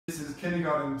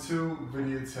Kindergarten 2,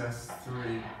 video test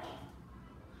 3.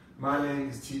 My name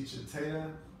is Teacher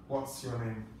Taylor. What's your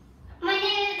name? My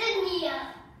name is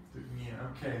Nghĩa. Nghĩa.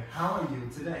 Okay, how are you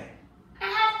today?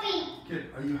 I'm happy. Good.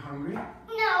 Are you hungry?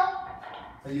 No.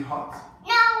 Are you hot?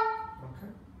 No.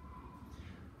 Okay.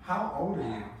 How old are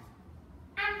you?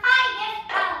 I'm 5 years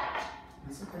old.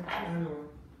 It's okay. Hello.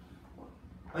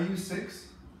 Are you 6?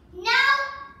 No.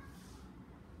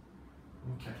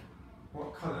 Okay.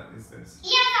 What color is this?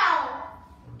 Yellow.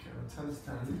 Okay, well, tell us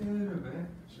down a little bit.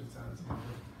 Should tell us a little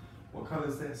bit. What color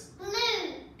is this? Blue.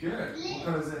 Good. Blue. What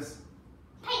color is this?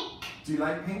 Pink. Do you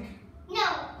like pink? No.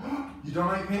 You don't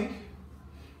like pink?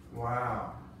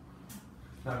 Wow.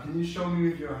 Now, can you show me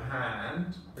with your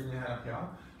hand? Bring your hand up here.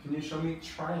 Can you show me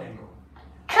triangle?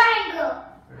 Triangle.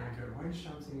 Very good. Why are you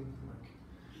shouting? Like?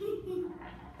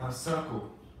 Now,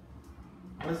 circle.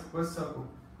 Where's circle?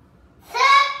 Circle.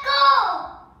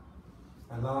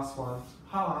 And last one,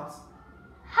 heart.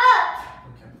 Heart.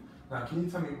 Okay. Now, can you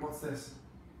tell me what's this?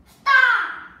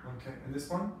 Star. Okay. And this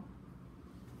one?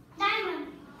 Diamond.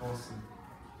 Awesome.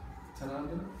 Turn on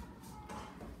again.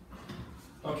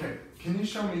 Okay. Can you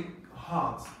show me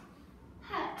heart?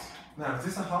 Heart. Now, is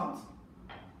this a heart?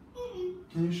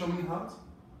 Can you show me heart?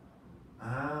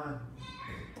 Ah.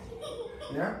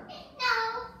 Yeah?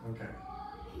 No. Okay.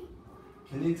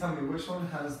 Can you tell me which one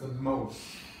has the most?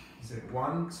 Is it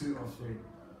 1, 2, or 3?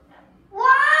 1.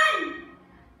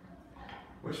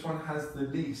 Which one has the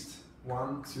least?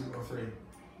 1, 2, or 3?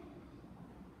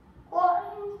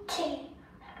 1, 2.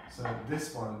 So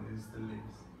this one is the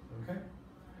least. Okay?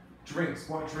 Drinks.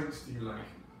 What drinks do you like?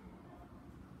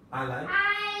 I like.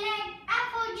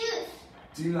 Apple juice.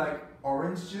 Do you like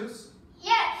orange juice?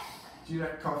 Yes. Do you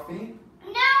like coffee?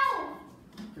 No.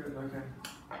 Good, okay.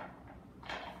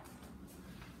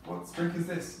 What drink is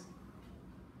this?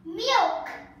 Milk.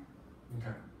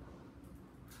 Okay.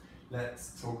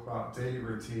 Let's talk about daily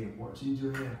routine. What do you do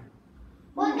here?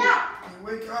 Wake up. You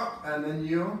wake up and then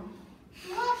you?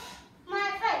 Wash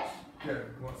my face. Good.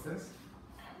 What's this?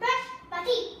 Brush my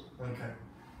teeth. Okay.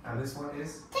 And this one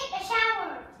is? Take a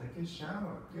shower. Take a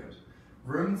shower. Good.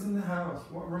 Rooms in the house.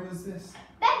 What room is this?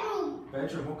 Bedroom.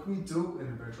 Bedroom. What can we do in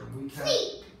the bedroom? We can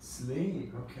Sleep.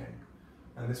 sleep. Okay.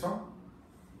 And this one?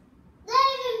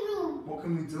 Living room. What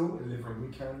can we do in the living room?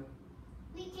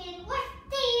 We can watch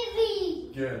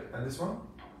TV. Good. And this one?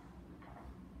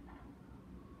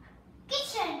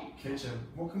 Kitchen. Kitchen.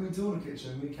 What can we do in the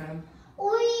kitchen? We can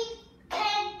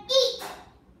eat.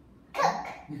 Cook.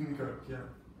 You can cook, yeah.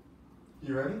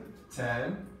 You ready?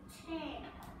 10. 10,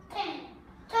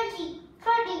 20,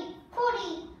 30,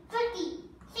 40, 50,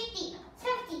 60,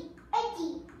 70,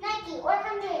 80, 90,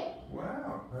 100.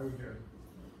 Wow, very good.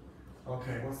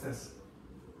 Okay, what's this?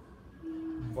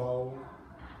 Volcano.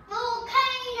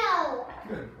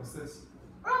 Good. What's this?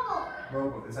 Robot.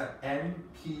 Robot. Is that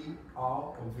M-P-R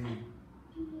or V?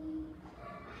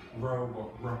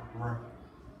 Robot.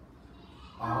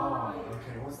 Ah,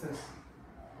 okay. What's this?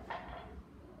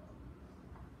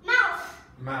 Mouse.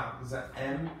 Mouse. Is that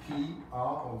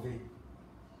M-P-R or V?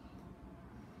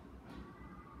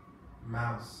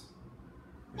 Mouse.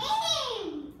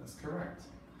 That's correct.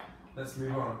 Let's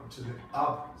move on to the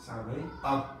up sound. Ready?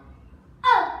 Up.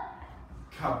 Oh.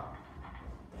 Cup.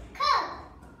 Cup.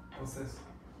 What's this?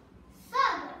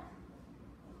 Sub.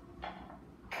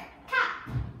 Cup.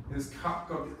 Is cup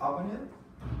got the up in it?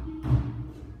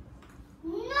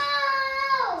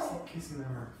 No. Stop kissing the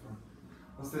microphone.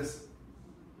 What's this?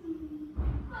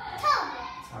 Tub.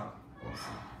 Tub.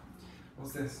 Awesome.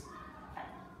 What's this?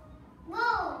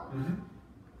 Roll.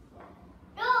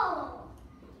 Roll.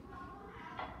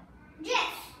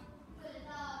 Dress.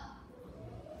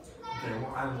 Okay,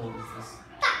 what animal is this?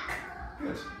 Duck.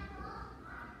 Good.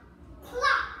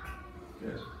 Clock.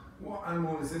 Good. What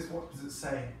animal is this? What does it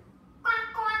say?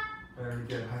 Quack, quack. Very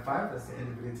good. High five. That's the end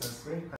of video test 3.